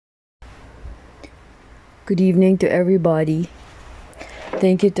Good evening to everybody.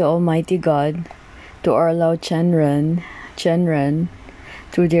 Thank you to Almighty God, to our Lao Chenren,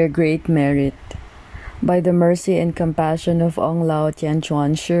 through their great merit. By the mercy and compassion of Ong Lao Tian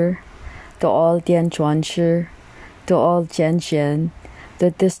Chuan Shi, to all Tian Chuan Shi, to all Tian Xian,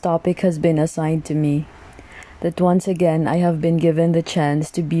 that this topic has been assigned to me. That once again I have been given the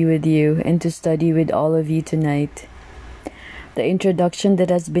chance to be with you and to study with all of you tonight. The introduction that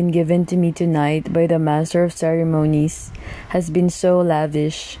has been given to me tonight by the Master of Ceremonies has been so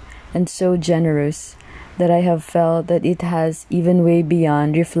lavish and so generous that I have felt that it has even way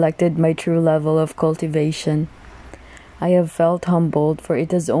beyond reflected my true level of cultivation. I have felt humbled, for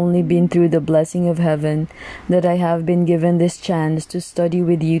it has only been through the blessing of heaven that I have been given this chance to study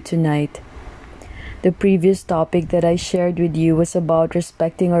with you tonight. The previous topic that I shared with you was about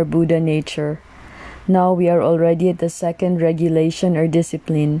respecting our Buddha nature. Now we are already at the second regulation or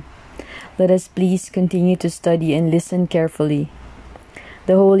discipline. Let us please continue to study and listen carefully.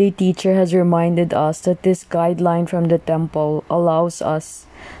 The Holy Teacher has reminded us that this guideline from the temple allows us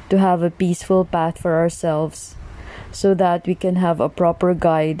to have a peaceful path for ourselves, so that we can have a proper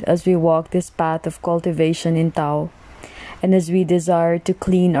guide as we walk this path of cultivation in Tao, and as we desire to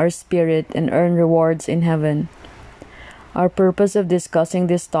clean our spirit and earn rewards in heaven. Our purpose of discussing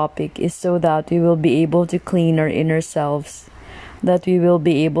this topic is so that we will be able to clean our inner selves, that we will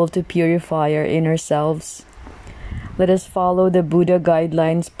be able to purify our inner selves. Let us follow the Buddha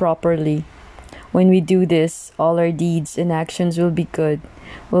guidelines properly. When we do this, all our deeds and actions will be good,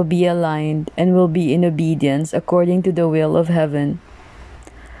 will be aligned, and will be in obedience according to the will of heaven.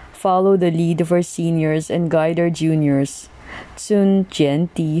 Follow the lead of our seniors and guide our juniors.遵前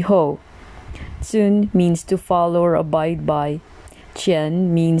提后. Zun means to follow or abide by.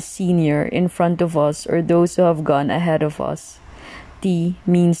 Qian means senior, in front of us, or those who have gone ahead of us. Ti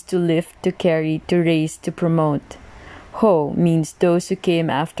means to lift, to carry, to raise, to promote. Ho means those who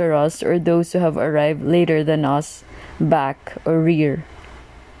came after us, or those who have arrived later than us, back or rear.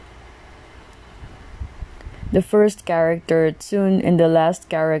 The first character, Tsun, and the last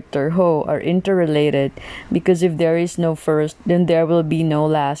character, Ho, are interrelated because if there is no first, then there will be no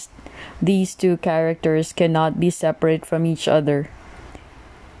last. These two characters cannot be separate from each other.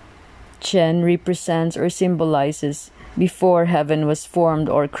 Chen represents or symbolizes before heaven was formed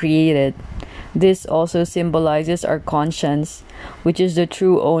or created. This also symbolizes our conscience, which is the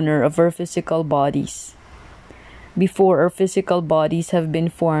true owner of our physical bodies. Before our physical bodies have been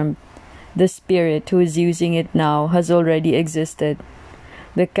formed, the spirit who is using it now has already existed.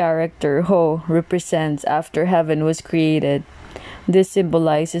 The character Ho represents after heaven was created. This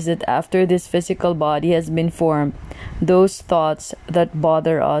symbolizes that after this physical body has been formed, those thoughts that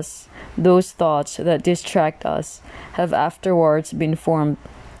bother us, those thoughts that distract us, have afterwards been formed.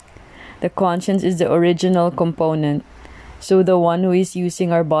 The conscience is the original component, so the one who is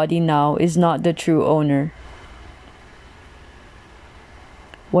using our body now is not the true owner.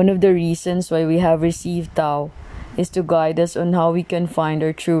 One of the reasons why we have received Tao is to guide us on how we can find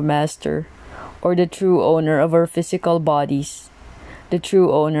our true master, or the true owner of our physical bodies, the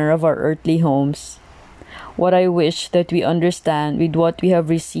true owner of our earthly homes. What I wish that we understand with what we have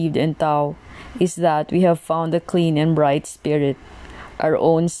received in Tao is that we have found a clean and bright spirit, our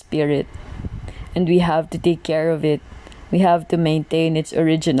own spirit, and we have to take care of it. We have to maintain its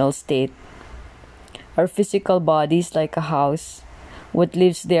original state. Our physical body is like a house. What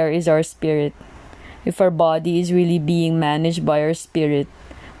lives there is our spirit. If our body is really being managed by our spirit,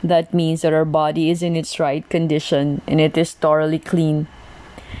 that means that our body is in its right condition and it is thoroughly clean.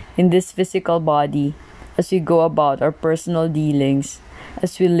 In this physical body, as we go about our personal dealings,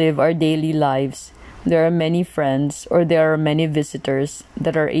 as we live our daily lives, there are many friends or there are many visitors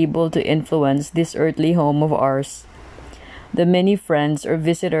that are able to influence this earthly home of ours. The many friends or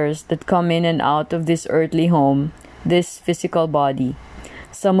visitors that come in and out of this earthly home, this physical body,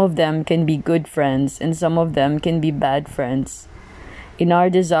 some of them can be good friends and some of them can be bad friends. In our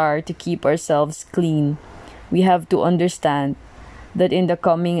desire to keep ourselves clean, we have to understand that in the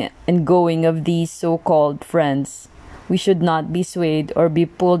coming and going of these so-called friends, we should not be swayed or be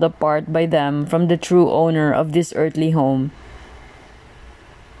pulled apart by them from the true owner of this earthly home.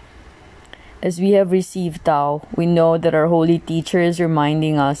 As we have received Tao, we know that our Holy Teacher is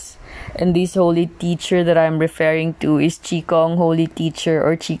reminding us, and this Holy Teacher that I am referring to is Qigong Holy Teacher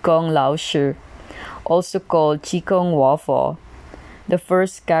or Qigong Lao Shi, also called Qigong Wafo. The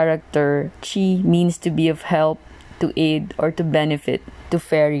first character, Qi, means to be of help, to aid, or to benefit, to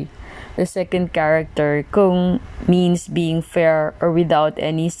ferry. The second character, Kung, means being fair or without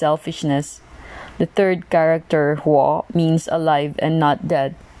any selfishness. The third character, Huo, means alive and not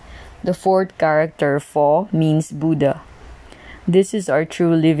dead. The fourth character, Fo, means Buddha. This is our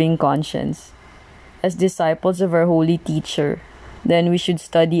true living conscience. As disciples of our holy teacher, then we should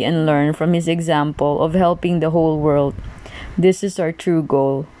study and learn from his example of helping the whole world. This is our true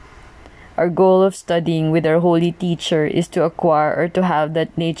goal. Our goal of studying with our holy teacher is to acquire or to have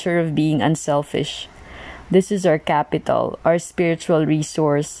that nature of being unselfish. This is our capital, our spiritual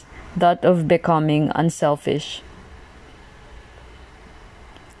resource, that of becoming unselfish.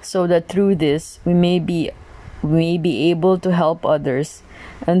 So that through this we may be able to help others,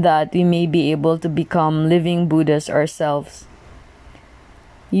 and that we may be able to become living Buddhas ourselves.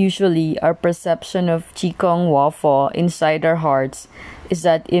 Usually, our perception of Qigong Wafo inside our hearts is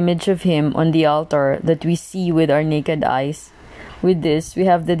that image of him on the altar that we see with our naked eyes. With this, we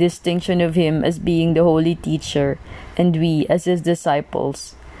have the distinction of him as being the holy teacher, and we as his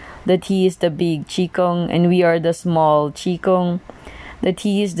disciples. That he is the big Qigong and we are the small Qigong. That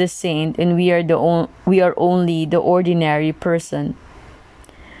he is the saint and we are only the ordinary person.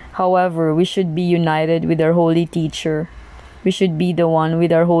 However, we should be united with our holy teacher. We should be the one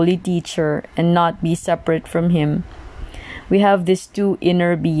with our holy teacher and not be separate from him. We have these two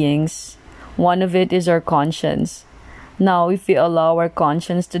inner beings. One of it is our conscience. Now, if we allow our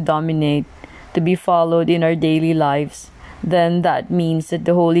conscience to dominate, to be followed in our daily lives, then that means that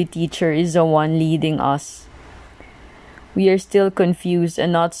the holy teacher is the one leading us. We are still confused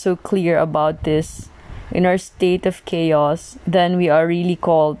and not so clear about this. In our state of chaos, then we are really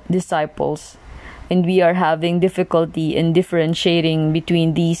called disciples, and we are having difficulty in differentiating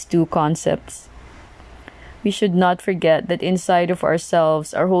between these two concepts. We should not forget that inside of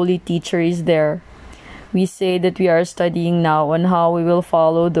ourselves, our holy teacher is there. We say that we are studying now on how we will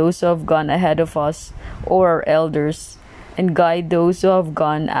follow those who have gone ahead of us, or our elders, and guide those who have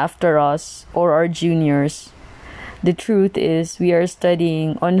gone after us, or our juniors. The truth is, we are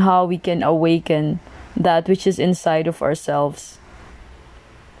studying on how we can awaken that which is inside of ourselves,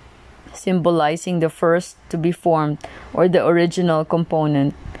 symbolizing the first to be formed or the original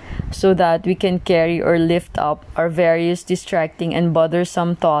component, so that we can carry or lift up our various distracting and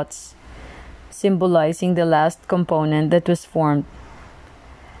bothersome thoughts, symbolizing the last component that was formed.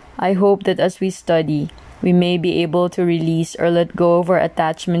 I hope that as we study, we may be able to release or let go of our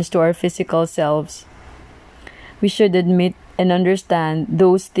attachments to our physical selves. We should admit and understand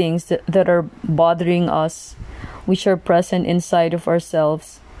those things that are bothering us, which are present inside of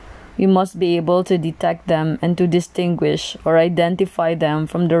ourselves. We must be able to detect them and to distinguish or identify them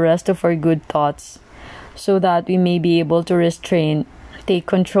from the rest of our good thoughts, so that we may be able to restrain, take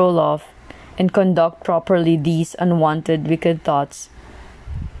control of, and conduct properly these unwanted wicked thoughts.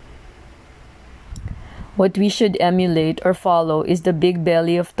 What we should emulate or follow is the big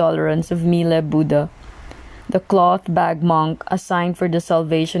belly of tolerance of Mile Buddha, the cloth bag monk assigned for the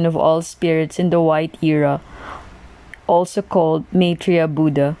salvation of all spirits in the white era, also called Maitreya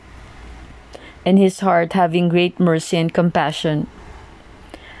Buddha, and his heart having great mercy and compassion.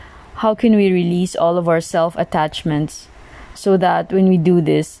 How can we release all of our self-attachments so that when we do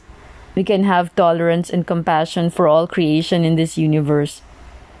this, we can have tolerance and compassion for all creation in this universe?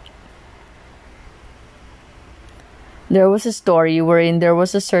 There was a story wherein there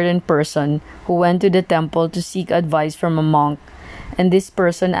was a certain person who went to the temple to seek advice from a monk, and this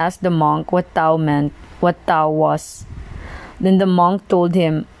person asked the monk what Tao meant, what Tao was. Then the monk told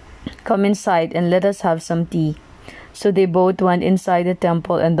him, "Come inside and let us have some tea." So they both went inside the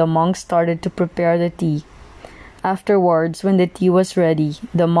temple and the monk started to prepare the tea. Afterwards, when the tea was ready,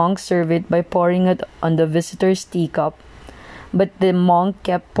 the monk served it by pouring it on the visitor's teacup. But the monk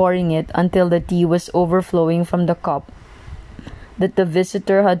kept pouring it until the tea was overflowing from the cup, that the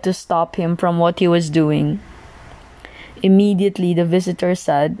visitor had to stop him from what he was doing. Immediately the visitor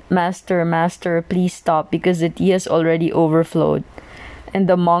said, "Master, master, please stop because the tea has already overflowed." And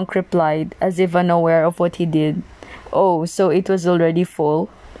the monk replied, as if unaware of what he did, "Oh, so it was already full?"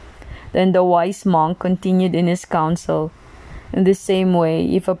 Then the wise monk continued in his counsel, "In the same way,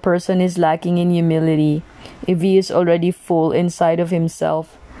 if a person is lacking in humility, if he is already full inside of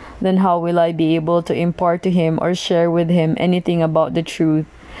himself, then how will I be able to impart to him or share with him anything about the truth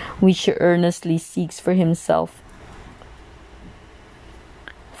which he earnestly seeks for himself?"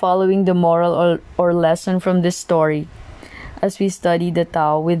 Following the moral or lesson from this story, as we study the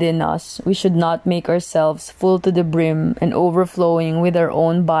Tao within us, we should not make ourselves full to the brim and overflowing with our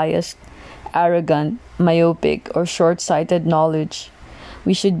own biased, arrogant, myopic, or short-sighted knowledge.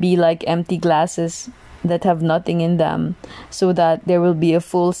 We should be like empty glasses that have nothing in them, so that there will be a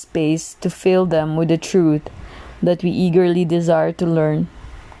full space to fill them with the truth that we eagerly desire to learn.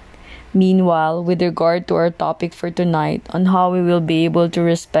 Meanwhile, with regard to our topic for tonight on how we will be able to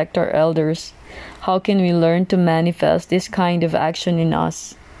respect our elders, how can we learn to manifest this kind of action in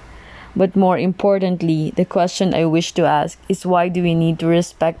us? But more importantly, the question I wish to ask is, why do we need to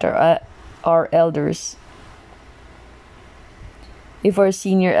respect our elders? If our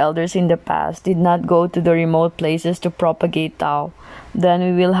senior elders in the past did not go to the remote places to propagate Tao, then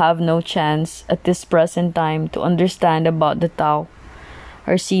we will have no chance at this present time to understand about the Tao.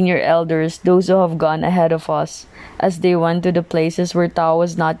 Our senior elders, those who have gone ahead of us, as they went to the places where Tao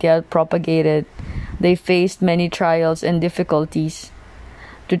was not yet propagated, they faced many trials and difficulties.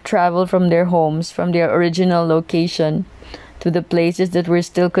 To travel from their homes, from their original location, to the places that were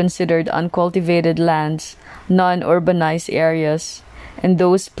still considered uncultivated lands, non-urbanized areas, and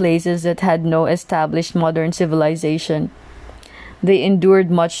those places that had no established modern civilization. They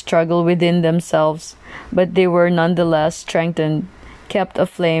endured much struggle within themselves, but they were nonetheless strengthened, kept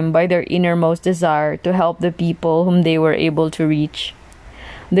aflame by their innermost desire to help the people whom they were able to reach.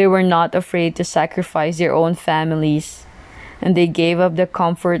 They were not afraid to sacrifice their own families, and they gave up the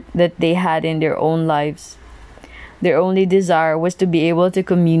comfort that they had in their own lives. Their only desire was to be able to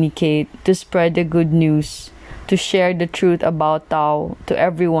communicate, to spread the good news, to share the truth about Tao to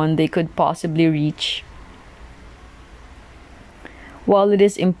everyone they could possibly reach. While it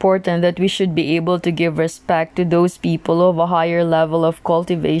is important that we should be able to give respect to those people of a higher level of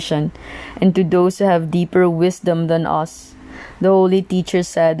cultivation and to those who have deeper wisdom than us, the Holy Teacher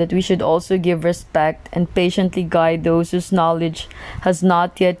said that we should also give respect and patiently guide those whose knowledge has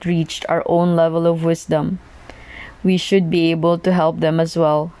not yet reached our own level of wisdom. We should be able to help them as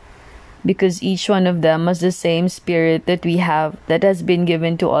well, because each one of them has the same spirit that we have, that has been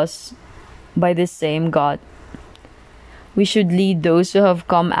given to us by the same God. We should lead those who have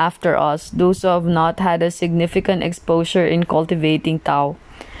come after us, those who have not had a significant exposure in cultivating Tao.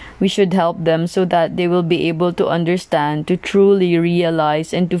 We should help them so that they will be able to understand, to truly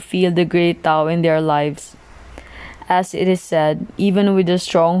realize, and to feel the great Tao in their lives. As it is said, even with a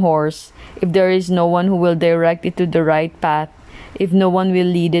strong horse, if there is no one who will direct it to the right path, if no one will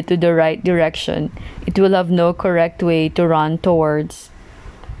lead it to the right direction, it will have no correct way to run towards.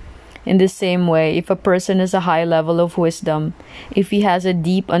 In the same way, if a person has a high level of wisdom, if he has a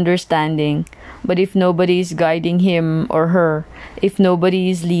deep understanding, but if nobody is guiding him or her, if nobody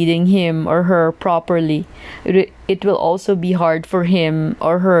is leading him or her properly, it will also be hard for him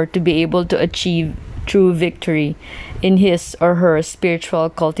or her to be able to achieve true victory in his or her spiritual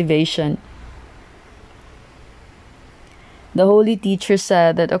cultivation. The Holy Teacher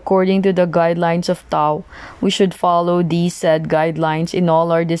said that according to the guidelines of Tao, we should follow these said guidelines in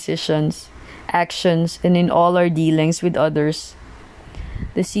all our decisions, actions, and in all our dealings with others.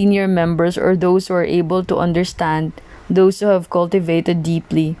 The senior members, or those who are able to understand, those who have cultivated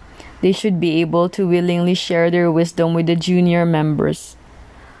deeply, they should be able to willingly share their wisdom with the junior members.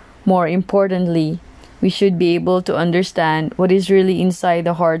 More importantly, we should be able to understand what is really inside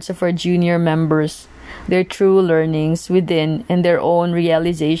the hearts of our junior members, their true learnings within, and their own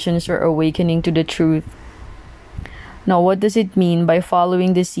realizations or awakening to the truth. Now, what does it mean by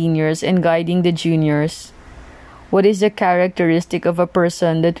following the seniors and guiding the juniors? What is the characteristic of a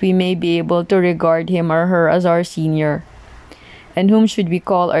person that we may be able to regard him or her as our senior? And whom should we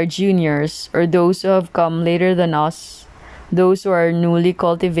call our juniors, or those who have come later than us, those who are newly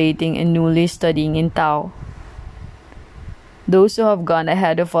cultivating and newly studying in Tao? Those who have gone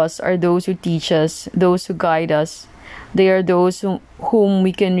ahead of us are those who teach us, those who guide us. They are those whom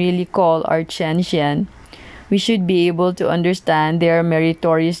we can really call our Chen. We should be able to understand their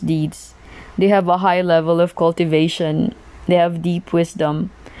meritorious deeds. They have a high level of cultivation. They have deep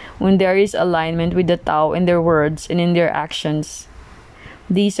wisdom. When there is alignment with the Tao in their words and in their actions,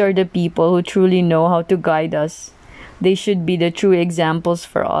 these are the people who truly know how to guide us. They should be the true examples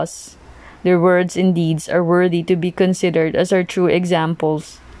for us. Their words and deeds are worthy to be considered as our true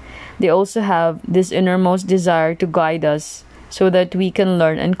examples. They also have this innermost desire to guide us so that we can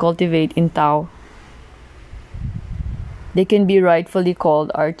learn and cultivate in Tao. They can be rightfully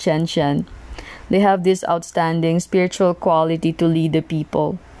called our Chen. They have this outstanding spiritual quality to lead the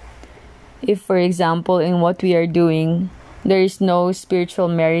people. If, for example, in what we are doing, there is no spiritual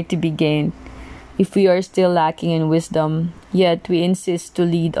merit to be gained, if we are still lacking in wisdom, yet we insist to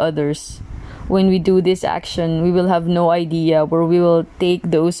lead others, when we do this action, we will have no idea where we will take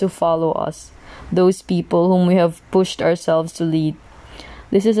those who follow us, those people whom we have pushed ourselves to lead.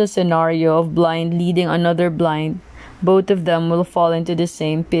 This is a scenario of blind leading another blind. Both of them will fall into the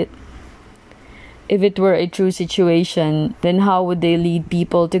same pit. If it were a true situation, then how would they lead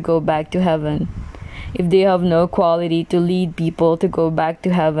people to go back to heaven? If they have no quality to lead people to go back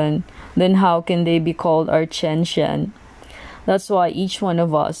to heaven, then how can they be called our Chen Shen? That's why each one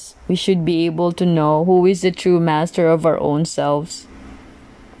of us, we should be able to know who is the true master of our own selves.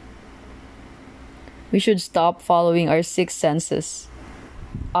 We should stop following our six senses: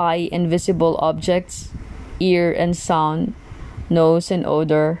 eye and visible objects, ear and sound, nose and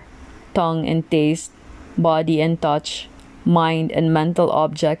odor, tongue and taste, body and touch, mind and mental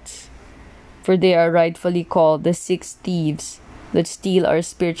objects. For they are rightfully called the six thieves that steal our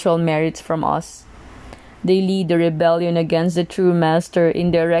spiritual merits from us. They lead the rebellion against the true master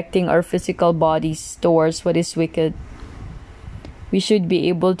in directing our physical bodies towards what is wicked. We should be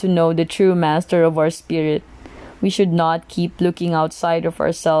able to know the true master of our spirit. We should not keep looking outside of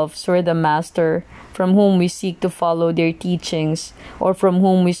ourselves for the master from whom we seek to follow their teachings or from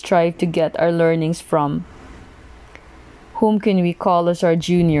whom we strive to get our learnings from. Whom can we call as our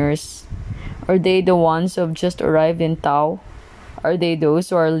juniors? Are they the ones who have just arrived in Tao? Are they those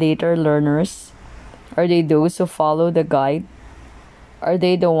who are later learners? Are they those who follow the guide? Are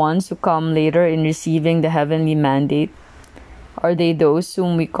they the ones who come later in receiving the heavenly mandate? Are they those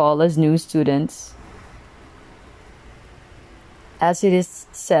whom we call as new students? As it is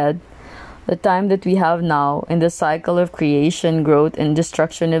said, the time that we have now in the cycle of creation, growth, and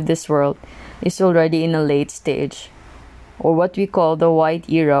destruction of this world is already in a late stage, or what we call the white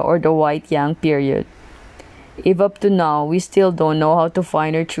era or the white yang period. If up to now we still don't know how to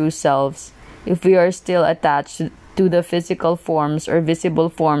find our true selves, if we are still attached to the physical forms or visible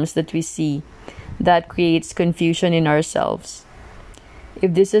forms that we see, that creates confusion in ourselves.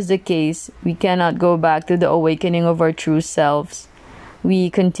 If this is the case, we cannot go back to the awakening of our true selves. We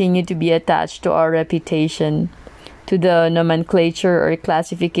continue to be attached to our reputation, to the nomenclature or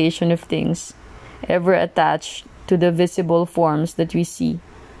classification of things, ever attached to the visible forms that we see.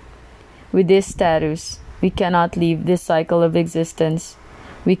 With this status, we cannot leave this cycle of existence.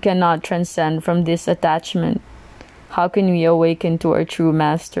 We cannot transcend from this attachment. How can we awaken to our true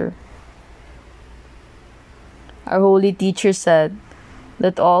master? Our holy teacher said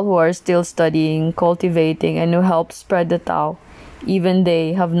that all who are still studying, cultivating, and who help spread the Tao, even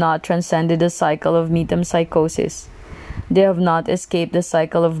they have not transcended the cycle of metempsychosis. They have not escaped the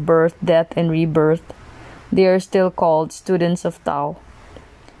cycle of birth, death, and rebirth. They are still called students of Tao.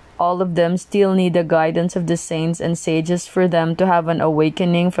 All of them still need the guidance of the saints and sages for them to have an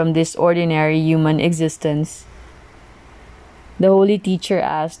awakening from this ordinary human existence. The holy teacher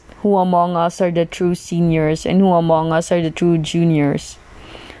asked, who among us are the true seniors and who among us are the true juniors?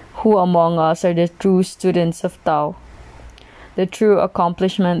 Who among us are the true students of Tao? The true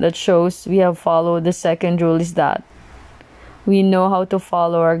accomplishment that shows we have followed the second rule is that we know how to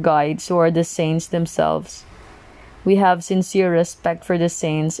follow our guides who are the saints themselves. We have sincere respect for the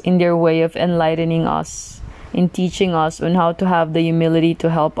saints in their way of enlightening us, in teaching us on how to have the humility to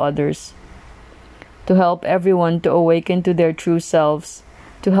help others, to help everyone to awaken to their true selves,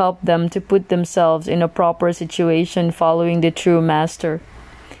 to help them to put themselves in a proper situation following the true master,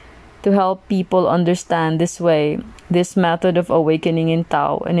 to help people understand this way, this method of awakening in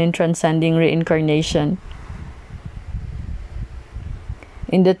Tao and in transcending reincarnation.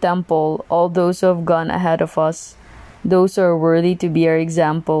 In the temple, all those who have gone ahead of us, those who are worthy to be our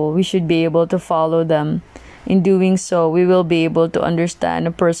example, we should be able to follow them. In doing so, we will be able to understand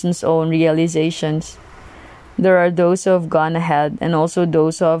a person's own realizations. There are those who have gone ahead and also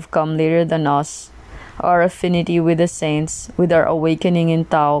those who have come later than us. Our affinity with the saints, with our awakening in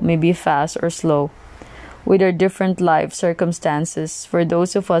Tao, may be fast or slow. With our different life circumstances, for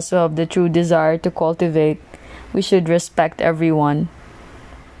those of us who have the true desire to cultivate, we should respect everyone.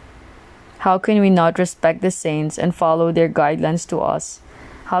 How can we not respect the saints and follow their guidelines to us?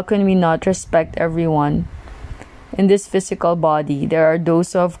 How can we not respect everyone? In this physical body, there are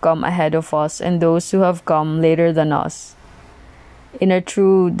those who have come ahead of us and those who have come later than us. In a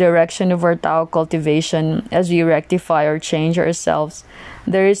true direction of our Tao cultivation, as we rectify or change ourselves,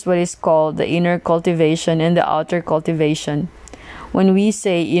 there is what is called the inner cultivation and the outer cultivation. When we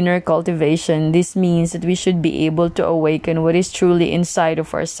say inner cultivation, this means that we should be able to awaken what is truly inside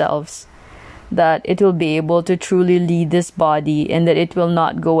of ourselves, that it will be able to truly lead this body and that it will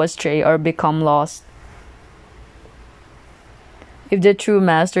not go astray or become lost. If the true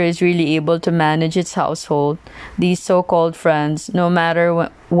master is really able to manage its household, these so-called friends, no matter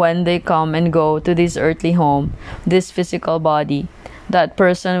when they come and go to this earthly home, this physical body, that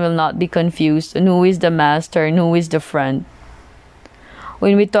person will not be confused on who is the master and who is the friend.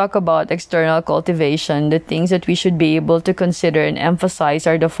 When we talk about external cultivation, the things that we should be able to consider and emphasize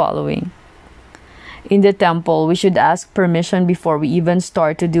are the following. In the temple, we should ask permission before we even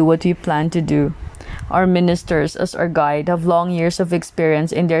start to do what we plan to do. Our ministers, as our guide, have long years of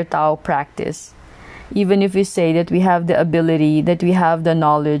experience in their Tao practice. Even if we say that we have the ability, that we have the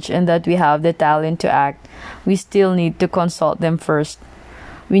knowledge, and that we have the talent to act, we still need to consult them first.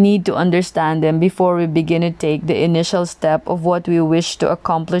 We need to understand them before we begin to take the initial step of what we wish to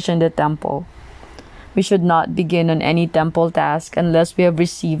accomplish in the temple. We should not begin on any temple task unless we have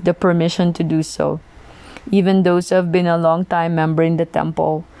received the permission to do so. Even those who have been a long time member in the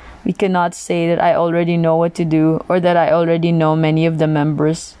temple, we cannot say that I already know what to do or that I already know many of the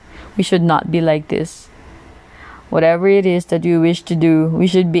members. We should not be like this. Whatever it is that we wish to do, we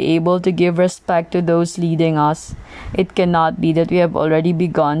should be able to give respect to those leading us. It cannot be that we have already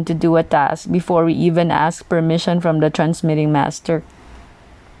begun to do a task before we even ask permission from the transmitting master.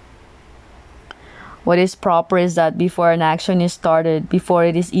 What is proper is that before an action is started, before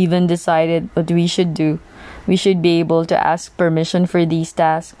it is even decided what we should do, we should be able to ask permission for these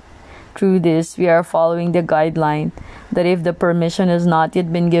tasks. Through this, we are following the guideline that if the permission has not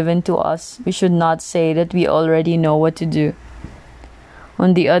yet been given to us, we should not say that we already know what to do.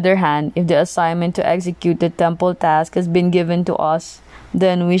 On the other hand, if the assignment to execute the temple task has been given to us,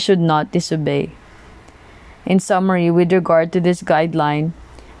 then we should not disobey. In summary, with regard to this guideline,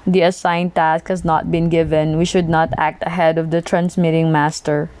 the assigned task has not been given, we should not act ahead of the transmitting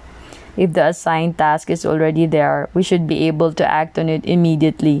master. If the assigned task is already there, we should be able to act on it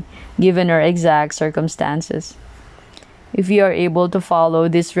immediately, given our exact circumstances. If we are able to follow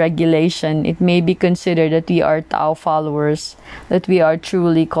this regulation, it may be considered that we are Tao followers, that we are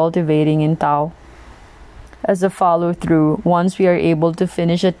truly cultivating in Tao. As a follow-through, once we are able to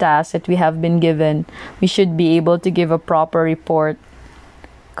finish a task that we have been given, we should be able to give a proper report,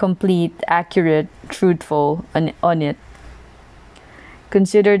 complete, accurate, truthful on it.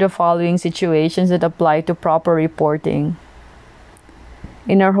 Consider the following situations that apply to proper reporting.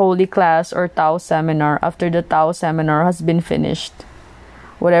 In our holy class or Tao seminar, after the Tao seminar has been finished,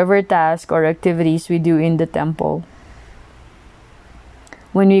 whatever task or activities we do in the temple.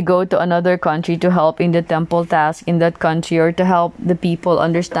 When we go to another country to help in the temple task in that country or to help the people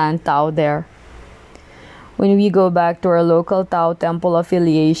understand Tao there. When we go back to our local Tao temple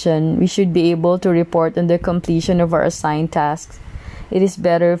affiliation, we should be able to report on the completion of our assigned tasks. It is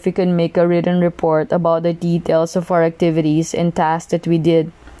better if we can make a written report about the details of our activities and tasks that we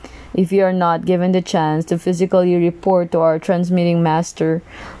did. If we are not given the chance to physically report to our transmitting master,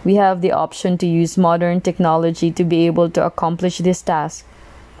 we have the option to use modern technology to be able to accomplish this task.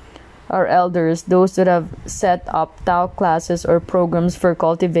 Our elders, those that have set up Tao classes or programs for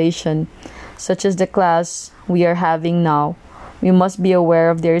cultivation, such as the class we are having now, we must be aware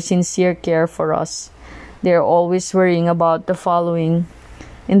of their sincere care for us. They are always worrying about the following.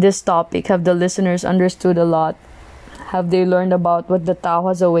 In this topic, have the listeners understood a lot? Have they learned about what the Tao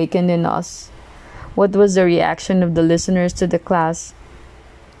has awakened in us? What was the reaction of the listeners to the class?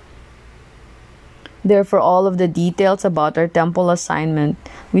 Therefore, all of the details about our temple assignment,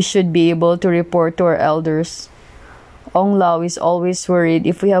 we should be able to report to our elders. Ong Lao is always worried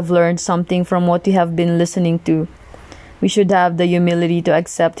if we have learned something from what we have been listening to. We should have the humility to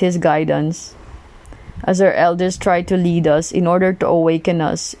accept his guidance. As our elders try to lead us in order to awaken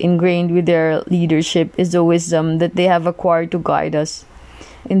us, ingrained with their leadership is the wisdom that they have acquired to guide us.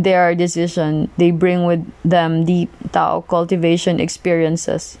 In their decision, they bring with them deep Tao cultivation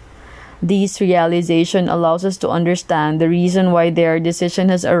experiences. This realization allows us to understand the reason why their decision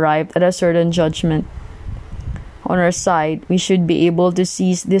has arrived at a certain judgment. On our side, we should be able to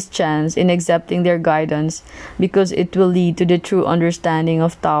seize this chance in accepting their guidance because it will lead to the true understanding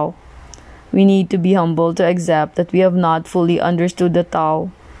of Tao. We need to be humble to accept that we have not fully understood the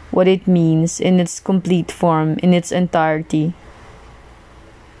Tao, what it means in its complete form, in its entirety.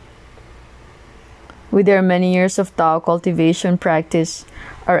 With their many years of Tao cultivation practice,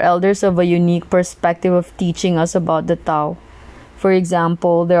 our elders have a unique perspective of teaching us about the Tao. For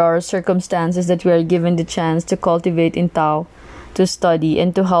example, there are circumstances that we are given the chance to cultivate in Tao, to study,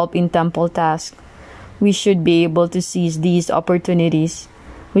 and to help in temple tasks. We should be able to seize these opportunities.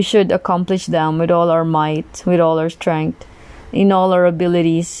 We should accomplish them with all our might, with all our strength, in all our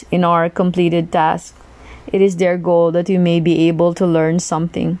abilities, in our completed tasks. It is their goal that we may be able to learn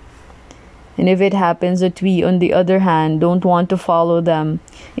something. And if it happens that we, on the other hand, don't want to follow them,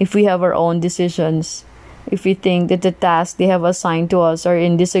 if we have our own decisions, if we think that the tasks they have assigned to us are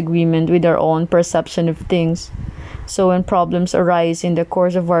in disagreement with our own perception of things, so when problems arise in the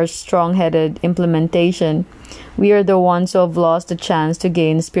course of our strong-headed implementation, we are the ones who have lost the chance to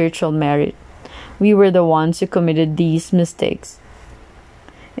gain spiritual merit. We were the ones who committed these mistakes.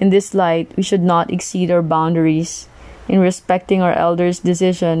 In this light, we should not exceed our boundaries. In respecting our elders'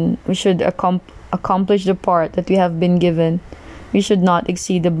 decision, we should accomplish the part that we have been given. We should not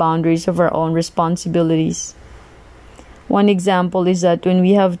exceed the boundaries of our own responsibilities. One example is that when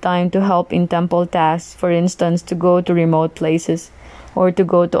we have time to help in temple tasks, for instance, to go to remote places or to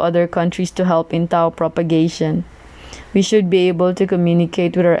go to other countries to help in Tao propagation, we should be able to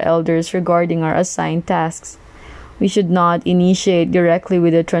communicate with our elders regarding our assigned tasks. We should not initiate directly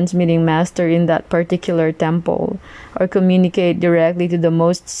with the transmitting master in that particular temple or communicate directly to the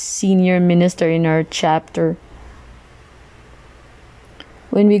most senior minister in our chapter.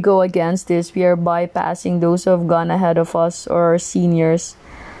 When we go against this, we are bypassing those who have gone ahead of us or our seniors.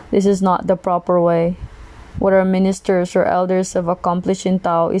 This is not the proper way. What our ministers or elders have accomplished in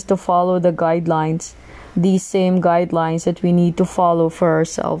Tao is to follow the guidelines, these same guidelines that we need to follow for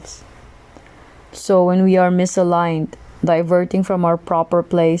ourselves. So when we are misaligned, diverting from our proper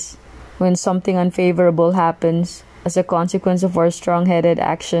place, when something unfavorable happens as a consequence of our strong-headed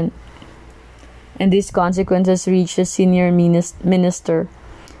action, and these consequences reach the senior minister,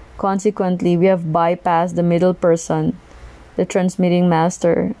 consequently we have bypassed the middle person, the transmitting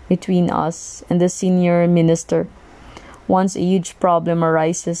master, between us and the senior minister. Once a huge problem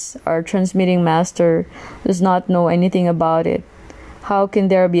arises, our transmitting master does not know anything about it. How can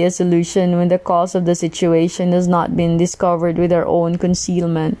there be a solution when the cause of the situation has not been discovered with our own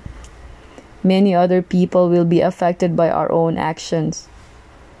concealment? Many other people will be affected by our own actions.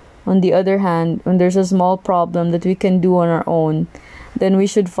 On the other hand, when there's a small problem that we can do on our own, then we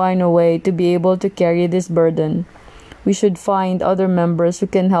should find a way to be able to carry this burden. We should find other members who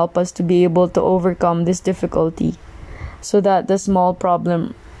can help us to be able to overcome this difficulty, so that the small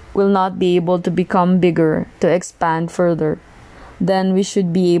problem will not be able to become bigger, to expand further. Then we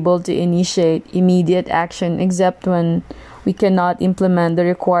should be able to initiate immediate action except when we cannot implement the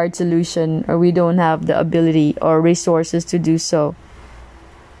required solution or we don't have the ability or resources to do so.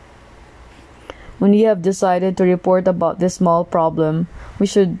 When we have decided to report about this small problem, we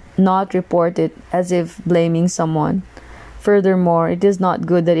should not report it as if blaming someone. Furthermore, it is not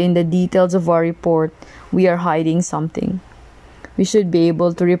good that in the details of our report, we are hiding something. We should be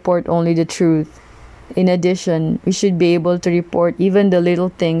able to report only the truth. In addition, we should be able to report even the little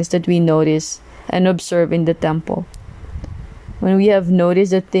things that we notice and observe in the temple. When we have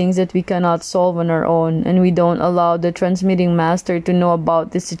noticed the things that we cannot solve on our own and we don't allow the transmitting master to know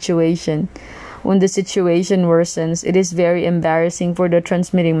about the situation, when the situation worsens, it is very embarrassing for the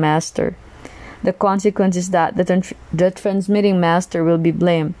transmitting master. The consequence is that the transmitting master will be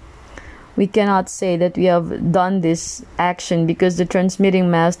blamed. We cannot say that we have done this action because the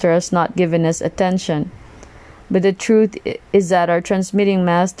transmitting master has not given us attention. But the truth is that our transmitting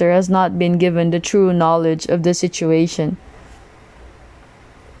master has not been given the true knowledge of the situation.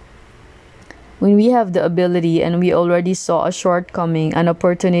 When we have the ability and we already saw a shortcoming, an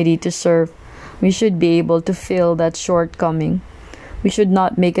opportunity to serve, we should be able to fill that shortcoming. We should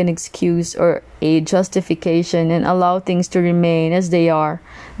not make an excuse or a justification and allow things to remain as they are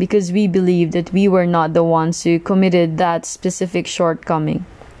because we believe that we were not the ones who committed that specific shortcoming.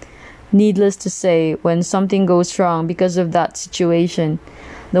 Needless to say, when something goes wrong because of that situation,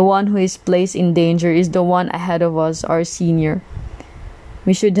 the one who is placed in danger is the one ahead of us, our senior.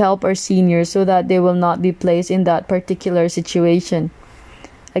 We should help our seniors so that they will not be placed in that particular situation.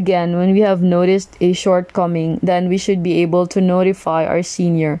 Again, when we have noticed a shortcoming, then we should be able to notify our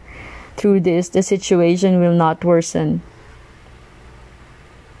senior. Through this, the situation will not worsen.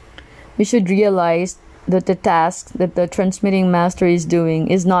 We should realize that the task that the transmitting master is doing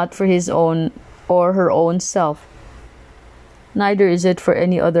is not for his own or her own self. Neither is it for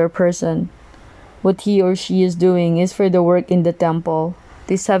any other person. What he or she is doing is for the work in the temple,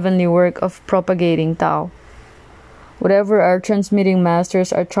 this heavenly work of propagating Tao. Whatever our transmitting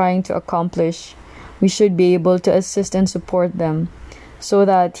masters are trying to accomplish, we should be able to assist and support them, so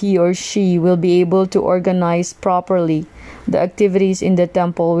that he or she will be able to organize properly the activities in the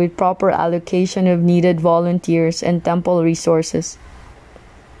temple with proper allocation of needed volunteers and temple resources.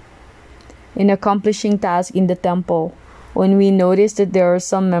 In accomplishing tasks in the temple, when we notice that there are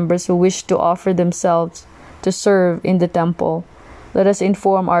some members who wish to offer themselves to serve in the temple, let us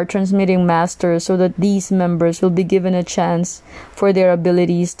inform our transmitting master so that these members will be given a chance for their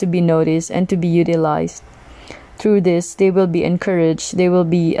abilities to be noticed and to be utilized. Through this, they will be encouraged, they will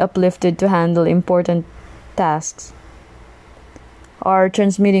be uplifted to handle important tasks. Our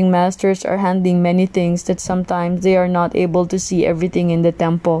transmitting masters are handling many things that sometimes they are not able to see everything in the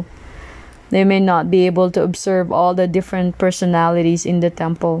temple. They may not be able to observe all the different personalities in the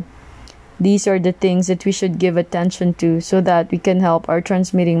temple. These are the things that we should give attention to so that we can help our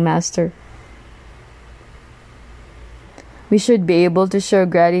transmitting master. We should be able to show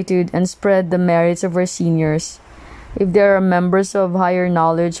gratitude and spread the merits of our seniors. If there are members of higher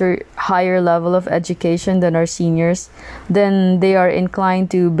knowledge or higher level of education than our seniors, then they are inclined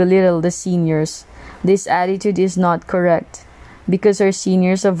to belittle the seniors. This attitude is not correct, because our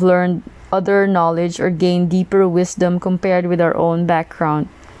seniors have learned other knowledge or gained deeper wisdom compared with our own background.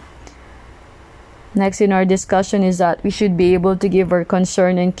 Next in our discussion is that we should be able to give our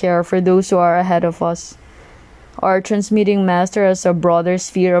concern and care for those who are ahead of us. Our transmitting master has a broader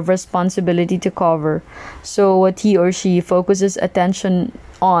sphere of responsibility to cover, so what he or she focuses attention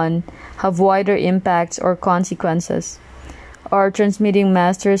on have wider impacts or consequences. Our transmitting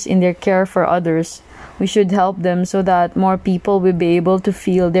masters, in their care for others, we should help them so that more people will be able to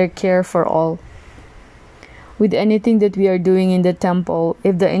feel their care for all. With anything that we are doing in the temple,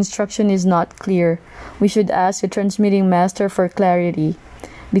 if the instruction is not clear, we should ask the transmitting master for clarity.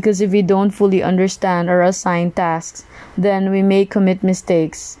 Because if we don't fully understand our assigned tasks, then we may commit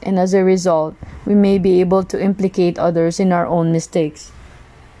mistakes, and as a result, we may be able to implicate others in our own mistakes.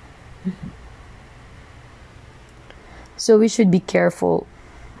 So we should be careful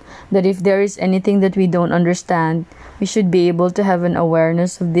that if there is anything that we don't understand, we should be able to have an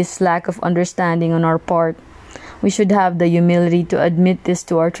awareness of this lack of understanding on our part. We should have the humility to admit this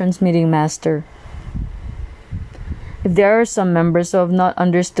to our transmitting master. If there are some members who have not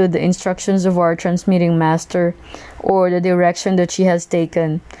understood the instructions of our transmitting master or the direction that she has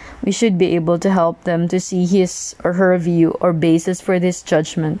taken, we should be able to help them to see his or her view or basis for this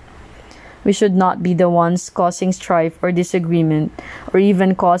judgment. We should not be the ones causing strife or disagreement, or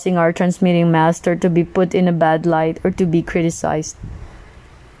even causing our transmitting master to be put in a bad light or to be criticized.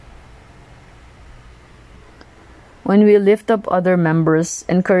 When we lift up other members,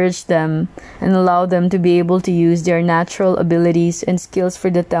 encourage them, and allow them to be able to use their natural abilities and skills for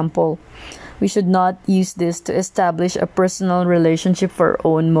the temple, we should not use this to establish a personal relationship for our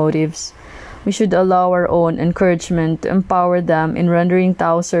own motives. We should allow our own encouragement to empower them in rendering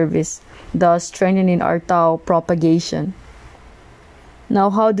Tao service, thus strengthening our Tao propagation. Now,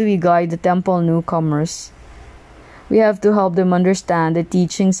 how do we guide the temple newcomers? We have to help them understand the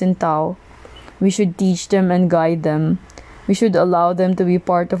teachings in Tao. We should teach them and guide them. We should allow them to be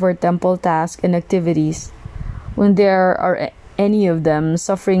part of our temple tasks and activities. When there are any of them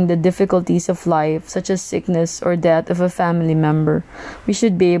suffering the difficulties of life, such as sickness or death of a family member, we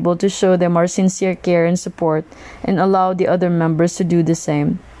should be able to show them our sincere care and support and allow the other members to do the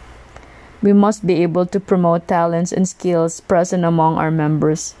same. We must be able to promote talents and skills present among our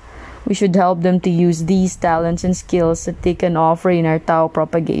members. We should help them to use these talents and skills that they can offer in our Tao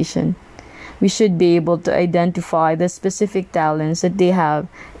propagation. We should be able to identify the specific talents that they have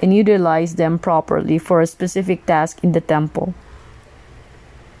and utilize them properly for a specific task in the temple.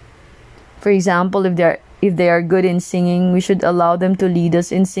 For example, if they are good in singing, we should allow them to lead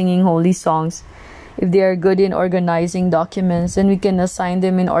us in singing holy songs. If they are good in organizing documents, then we can assign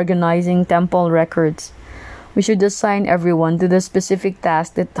them in organizing temple records. We should assign everyone to the specific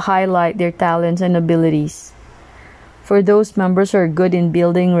tasks that highlight their talents and abilities. For those members who are good in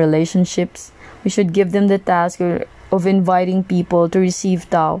building relationships, we should give them the task of inviting people to receive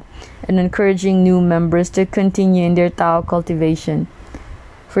Tao and encouraging new members to continue in their Tao cultivation.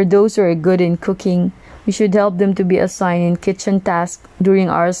 For those who are good in cooking, we should help them to be assigned in kitchen tasks during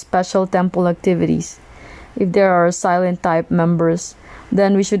our special temple activities. If there are silent type members,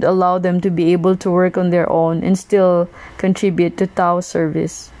 then we should allow them to be able to work on their own and still contribute to Tao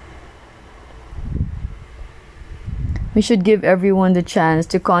service. We should give everyone the chance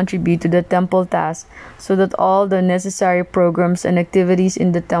to contribute to the temple task so that all the necessary programs and activities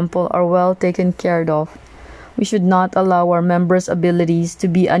in the temple are well taken care of. We should not allow our members' abilities to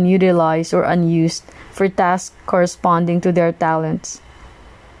be unutilized or unused for tasks corresponding to their talents.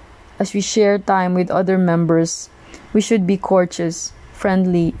 As we share time with other members, we should be courteous,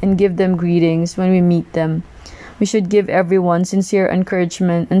 friendly, and give them greetings when we meet them. We should give everyone sincere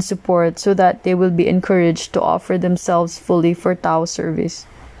encouragement and support so that they will be encouraged to offer themselves fully for Tao service.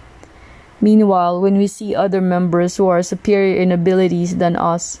 Meanwhile, when we see other members who are superior in abilities than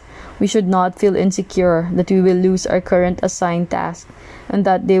us, we should not feel insecure that we will lose our current assigned task and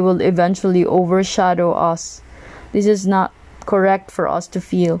that they will eventually overshadow us. This is not correct for us to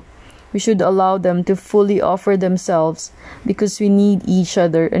feel. We should allow them to fully offer themselves because we need each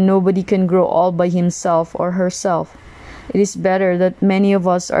other and nobody can grow all by himself or herself. It is better that many of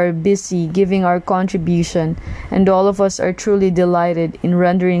us are busy giving our contribution and all of us are truly delighted in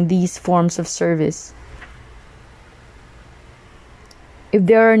rendering these forms of service. If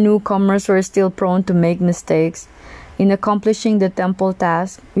there are newcomers who are still prone to make mistakes in accomplishing the temple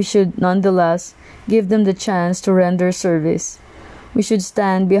task, we should nonetheless give them the chance to render service. We should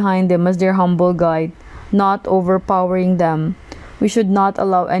stand behind them as their humble guide, not overpowering them. We should not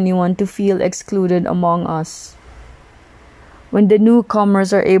allow anyone to feel excluded among us. When the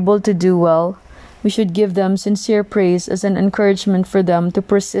newcomers are able to do well, we should give them sincere praise as an encouragement for them to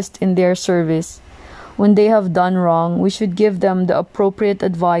persist in their service. When they have done wrong, we should give them the appropriate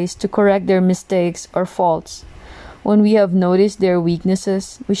advice to correct their mistakes or faults. When we have noticed their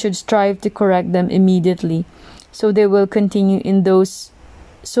weaknesses, we should strive to correct them immediately, so they will not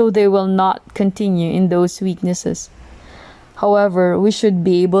continue in those weaknesses. However, we should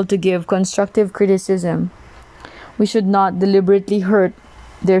be able to give constructive criticism. We should not deliberately hurt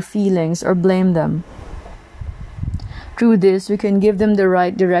their feelings or blame them. Through this, we can give them the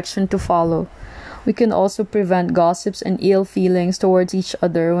right direction to follow. We can also prevent gossips and ill feelings towards each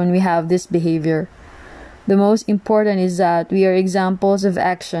other when we have this behavior. The most important is that we are examples of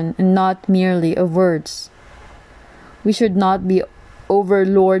action and not merely of words. We should not be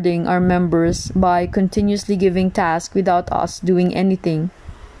overlording our members by continuously giving tasks without us doing anything.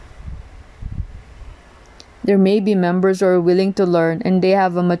 There may be members who are willing to learn and they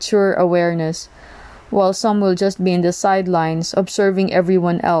have a mature awareness, while some will just be in the sidelines observing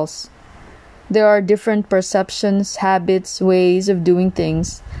everyone else. There are different perceptions, habits, ways of doing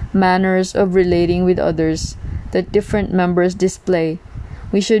things, manners of relating with others that different members display.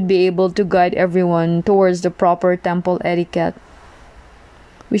 We should be able to guide everyone towards the proper temple etiquette.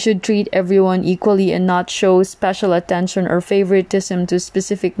 We should treat everyone equally and not show special attention or favoritism to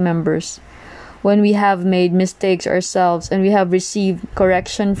specific members. When we have made mistakes ourselves and we have received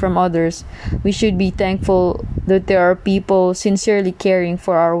correction from others, we should be thankful that there are people sincerely caring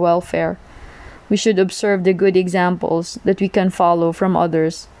for our welfare. We should observe the good examples that we can follow from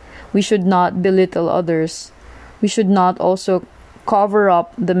others. We should not belittle others. We should not also cover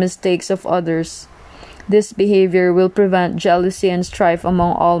up the mistakes of others. This behavior will prevent jealousy and strife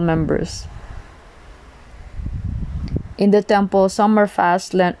among all members. In the temple, some are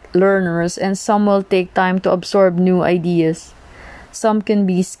fast learners and some will take time to absorb new ideas. Some can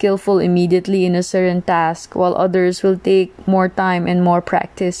be skillful immediately in a certain task, while others will take more time and more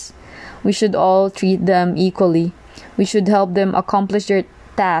practice. We should all treat them equally. We should help them accomplish their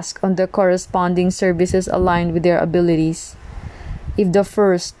task on the corresponding services aligned with their abilities. If the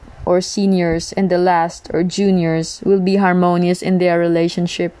first, or seniors, and the last, or juniors, will be harmonious in their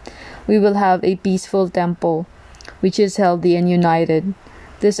relationship, we will have a peaceful temple, which is healthy and united.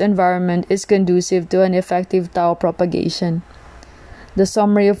 This environment is conducive to an effective Tao propagation. The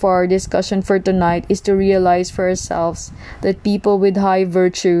summary of our discussion for tonight is to realize for ourselves that people with high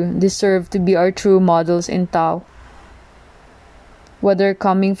virtue deserve to be our true models in Tao. Whether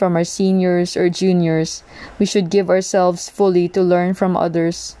coming from our seniors or juniors, we should give ourselves fully to learn from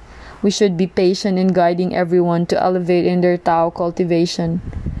others. We should be patient in guiding everyone to elevate in their Tao cultivation.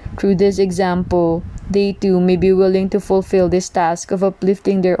 Through this example, they too may be willing to fulfill this task of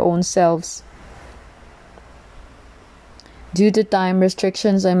uplifting their own selves. Due to time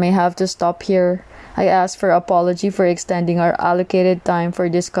restrictions, I may have to stop here. I ask for apology for extending our allocated time for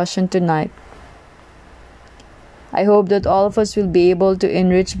discussion tonight. I hope that all of us will be able to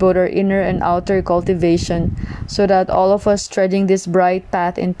enrich both our inner and outer cultivation, so that all of us treading this bright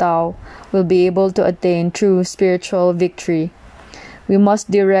path in Tao will be able to attain true spiritual victory. We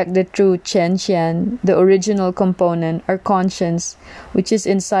must direct the true Qian, the original component, our conscience, which is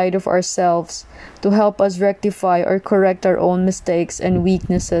inside of ourselves, to help us rectify or correct our own mistakes and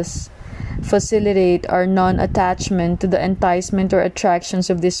weaknesses, facilitate our non-attachment to the enticement or attractions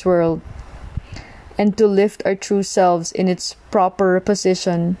of this world, and to lift our true selves in its proper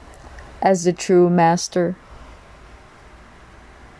position as the true master.